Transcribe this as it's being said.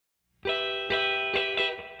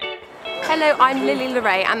Hello, I'm Lilly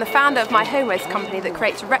Loray and the founder of my homewares company that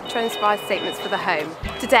creates retro-inspired statements for the home.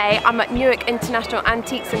 Today I'm at Newark International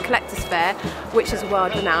Antiques and Collectors Fair, which is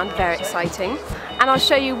world-renowned, very exciting, and I'll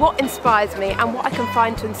show you what inspires me and what I can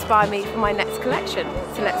find to inspire me for my next collection.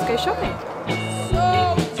 So let's go shopping.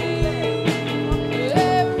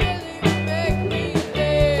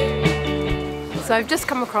 So I've just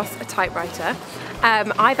come across a typewriter.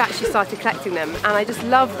 I've actually started collecting them and I just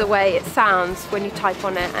love the way it sounds when you type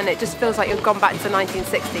on it, and it just feels like you've gone back to the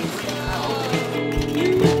 1960s.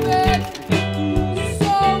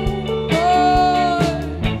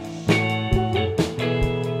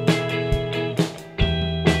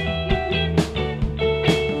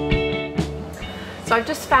 So I've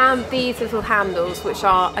just found these little handles which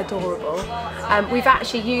are adorable. We've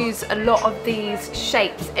actually used a lot of these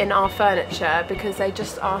shapes in our furniture because they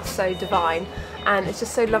just are so divine, and it's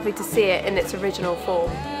just so lovely to see it in its original form.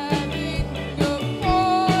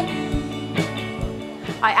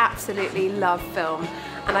 I absolutely love film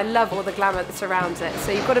and I love all the glamour that surrounds it,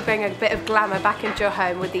 so you've got to bring a bit of glamour back into your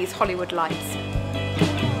home with these Hollywood lights.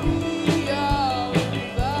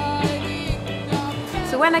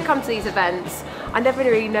 So when I come to these events, I never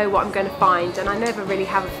really know what I'm going to find and I never really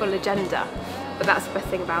have a full agenda, but that's the best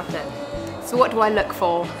thing about it. So what do I look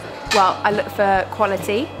for? Well, I look for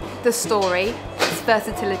quality, the story, its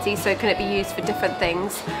versatility, so can it be used for different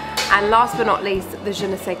things, and last but not least, the je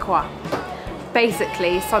ne sais quoi.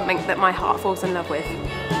 Basically, something that my heart falls in love with.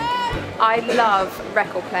 I love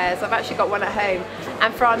record players. I've actually got one at home,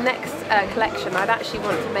 and for our next collection I'd actually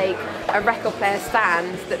want to make a record player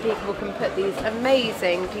stand that people can put these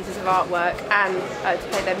amazing pieces of artwork and to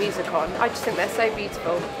play their music on. I just think they're so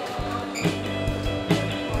beautiful.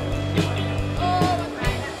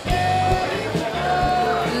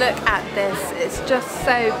 Look at this, it's just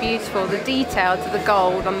so beautiful. The detail to the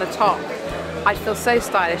gold on the top. I'd feel so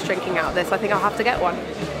stylish drinking out of this. I think I'll have to get one.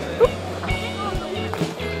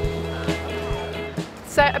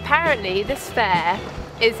 So apparently this fair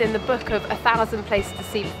is in the book of 1,000 places to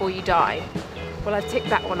see before you die. Well, I've ticked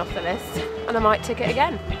that one off the list and I might tick it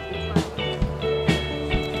again.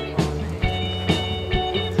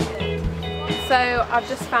 So I've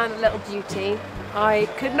just found a little beauty. I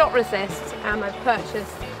could not resist and I've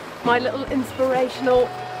purchased my little inspirational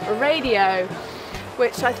radio,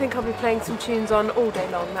 which I think I'll be playing some tunes on all day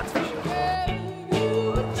long, that's for sure.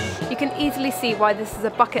 You can easily see why this is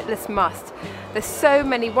a bucket list must. There's so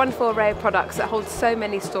many wonderful array of products that hold so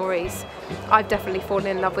many stories. I've definitely fallen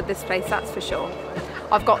in love with this place, that's for sure.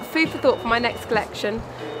 I've got food for thought for my next collection,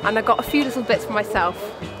 and I've got a few little bits for myself.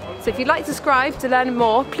 So if you'd like to subscribe to learn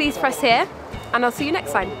more, please press here, and I'll see you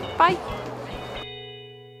next time. Bye.